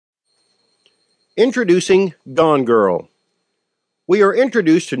Introducing Gone Girl. We are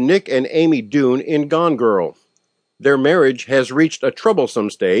introduced to Nick and Amy Doon in Gone Girl. Their marriage has reached a troublesome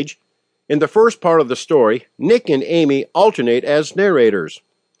stage. In the first part of the story, Nick and Amy alternate as narrators.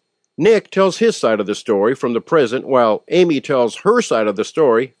 Nick tells his side of the story from the present, while Amy tells her side of the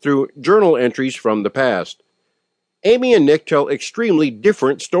story through journal entries from the past. Amy and Nick tell extremely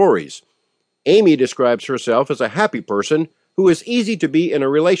different stories. Amy describes herself as a happy person who is easy to be in a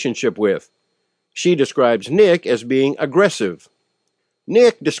relationship with. She describes Nick as being aggressive.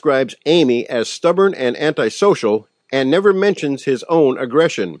 Nick describes Amy as stubborn and antisocial and never mentions his own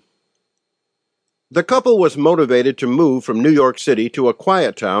aggression. The couple was motivated to move from New York City to a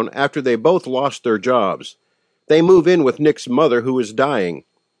quiet town after they both lost their jobs. They move in with Nick's mother, who is dying.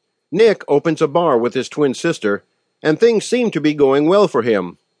 Nick opens a bar with his twin sister, and things seem to be going well for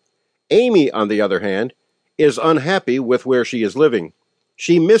him. Amy, on the other hand, is unhappy with where she is living.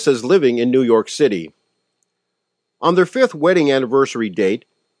 She misses living in New York City. On their 5th wedding anniversary date,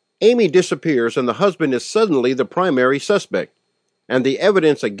 Amy disappears and the husband is suddenly the primary suspect, and the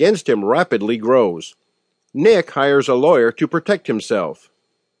evidence against him rapidly grows. Nick hires a lawyer to protect himself.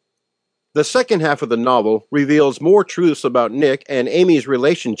 The second half of the novel reveals more truths about Nick and Amy's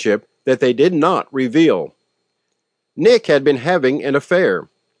relationship that they did not reveal. Nick had been having an affair.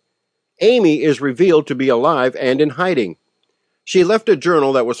 Amy is revealed to be alive and in hiding. She left a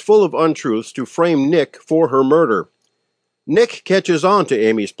journal that was full of untruths to frame Nick for her murder. Nick catches on to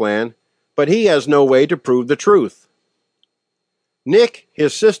Amy's plan, but he has no way to prove the truth. Nick,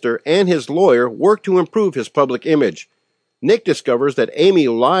 his sister, and his lawyer work to improve his public image. Nick discovers that Amy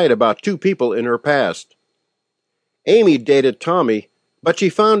lied about 2 people in her past. Amy dated Tommy, but she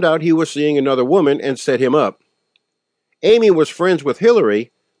found out he was seeing another woman and set him up. Amy was friends with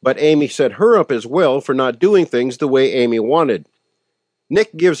Hillary, but Amy set her up as well for not doing things the way Amy wanted.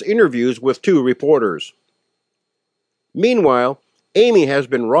 Nick gives interviews with 2 reporters. Meanwhile, Amy has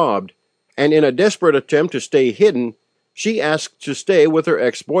been robbed, and in a desperate attempt to stay hidden, she asks to stay with her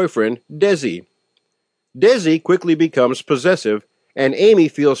ex-boyfriend, Desi. Desi quickly becomes possessive, and Amy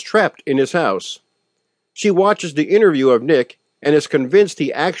feels trapped in his house. She watches the interview of Nick and is convinced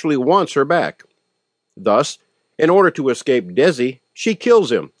he actually wants her back. Thus, in order to escape Desi, she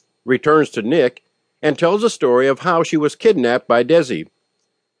kills him, returns to Nick, and tells a story of how she was kidnapped by Desi.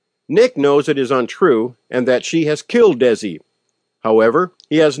 Nick knows it is untrue and that she has killed Desi. However,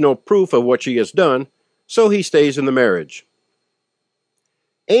 he has no proof of what she has done, so he stays in the marriage.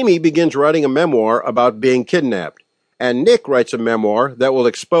 Amy begins writing a memoir about being kidnapped, and Nick writes a memoir that will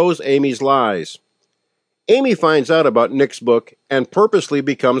expose Amy's lies. Amy finds out about Nick's book and purposely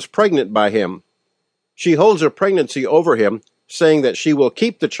becomes pregnant by him. She holds her pregnancy over him, saying that she will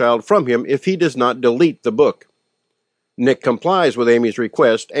keep the child from him if he does not delete the book. Nick complies with Amy's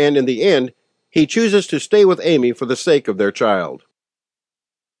request, and in the end, he chooses to stay with Amy for the sake of their child.